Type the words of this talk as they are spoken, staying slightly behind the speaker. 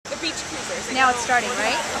Now it's starting,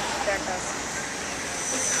 right? There it goes.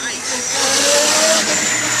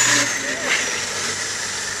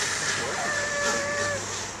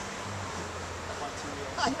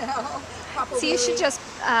 I know. Probably. So you should just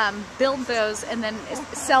build those and then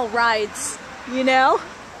sell rides, you know?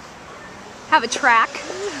 Have a track.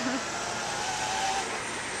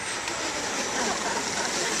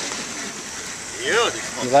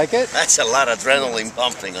 Beautiful. You like it? That's a lot of adrenaline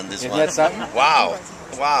pumping on this one. Isn't that something? Wow.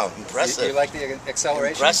 Wow. Impressive. You like the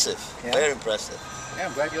acceleration? Impressive. Yeah. Very impressive. Yeah,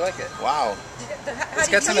 I'm glad you like it. Wow. It's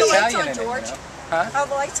got some Italian in it, George? you know? Huh? Oh,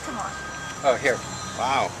 the lights come on. Oh, here.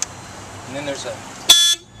 Wow. And then there's a...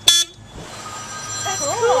 That's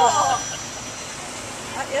cool.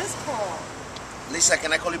 That is cool. Lisa,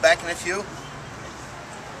 can I call you back in a few?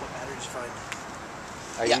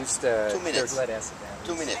 I used 2 minutes. lead acid down.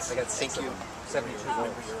 2 minutes. I got Thank you. 72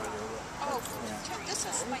 volts.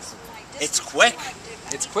 It's quick.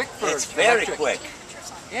 It's quick for It's very electric. quick.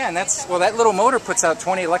 Yeah, and that's, well, that little motor puts out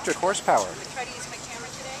 20 electric horsepower.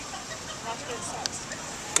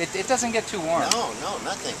 It doesn't get too warm. No,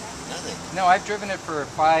 nothing. Nothing. No, I've driven it for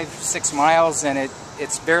 5-6 miles and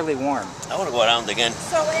it's barely warm. I want to go around again.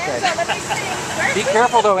 So, Enzo, let me see. Be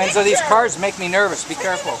careful though, Enzo, these cars make me nervous. Be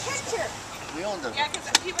careful. We own them.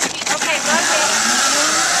 Okay, love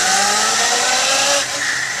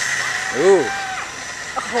Ooh.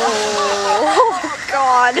 Oh,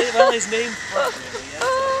 God. Well, his name's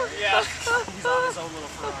yeah. He's on his own little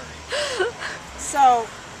Ferrari. So,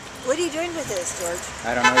 what are you doing with this, George?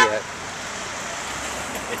 I don't know yet.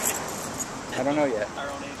 I don't know yet. Our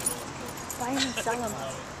own agent will Buy them and sell them.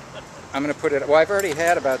 I'm going to put it, well, I've already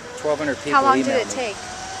had about 1,200 people How long email did it me. take?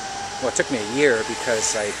 Well, it took me a year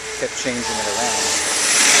because I kept changing it around.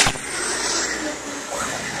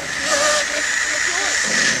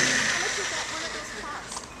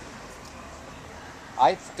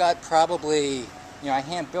 I've got probably, you know, I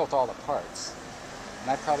hand built all the parts, and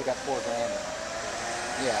I probably got $4 grand in it.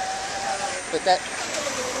 Yeah, but that's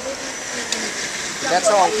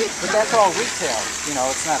all retail. You know,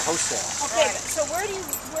 it's not wholesale. Okay, so where do you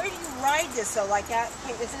ride this? So, like,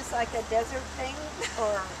 is this like a desert thing,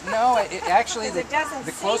 or? No, it actually It doesn't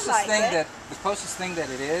the seem closest like thing it. the closest thing that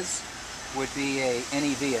it is would be a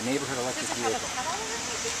NEV, a neighborhood electric vehicle.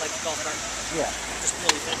 like golf cart. Yeah, Just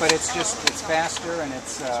really thin. but it's faster and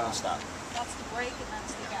it's. Stop. That's the brake and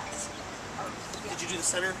that's the gas. Did you do the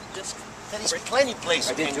center disc? There is plenty of places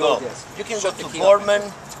I you did can do go. it, yes. You can Shut go the to key off. Foreman.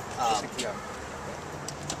 Just a key up.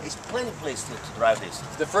 There's plenty of places to drive this.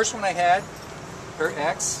 The first one I had, her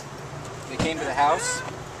ex, they came to the house.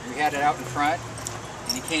 We had it out in front,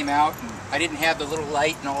 and he came out, and I didn't have the little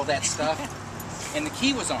light and all that stuff, and the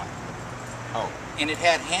key was on. Oh. And it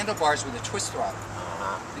had handlebars with a twist throttle.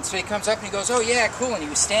 And so he comes up and he goes, "Oh yeah, cool." And he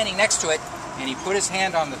was standing next to it, and he put his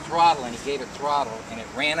hand on the throttle and he gave it throttle, and it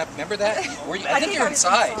ran up. Remember that? I think you're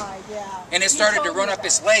inside. Yeah. And it started to run up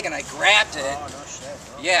his leg, and I grabbed it.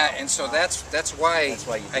 Yeah, and so that's why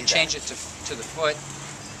I changed it to the foot,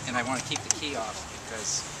 and I want to keep the key off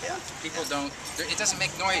because people don't. It doesn't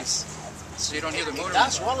make noise, so you don't hear the motor.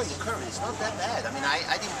 That's well in the curve. It's not that bad. I mean,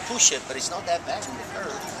 I didn't push it, but it's not that bad in the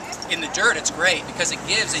curve. In the dirt, it's great because it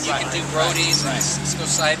gives, and you can do roadies and it goes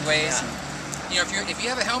sideways. And, you know, if you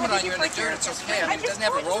have a helmet on, you're in the dirt, it's okay. I mean, it doesn't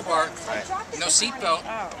have a roll bar, no seatbelt,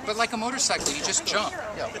 but like a motorcycle, you just jump.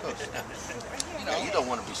 Yeah, of course. You know, You don't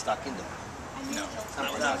want to be stuck in there. no.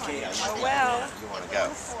 Not without a key. Well. You want to go.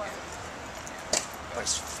 But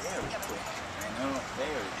it's very quick. I know,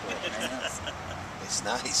 very quick. I know. It's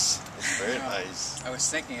nice. It's very nice. I was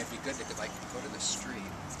thinking it'd be good to like go to the street,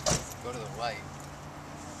 go to the light.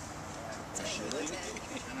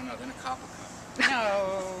 I don't know. Then a cop will come.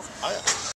 No. Oh, yeah.